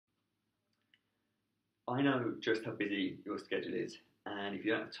I know just how busy your schedule is, and if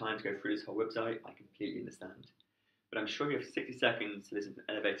you don't have time to go through this whole website, I completely understand. But I'm sure you have 60 seconds to listen to an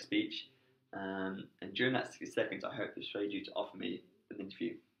elevator speech, and during that 60 seconds, I hope to persuade you to offer me an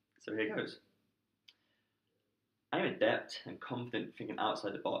interview. So here goes. I am adept and confident thinking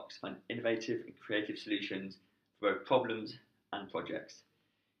outside the box, find innovative and creative solutions for both problems and projects.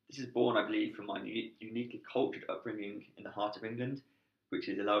 This is born, I believe, from my uniquely cultured upbringing in the heart of England, which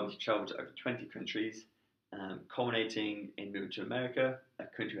has allowed me to travel to over 20 countries, culminating in moving to America, a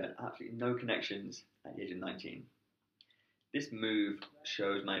country that had absolutely no connections at the age of 19. This move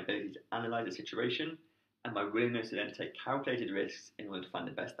shows my ability to analyse a situation and my willingness to then take calculated risks in order to find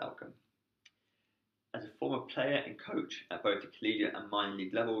the best outcome. As a former player and coach at both the collegiate and minor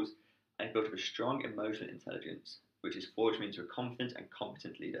league levels, I built up a strong emotional intelligence, which has forged me into a confident and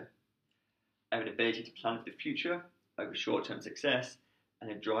competent leader. I have an ability to plan for the future over short-term success and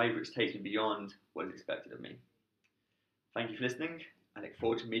a drive which takes me beyond what is expected of me. Thank you for listening. I look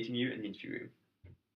forward to meeting you in the interview room.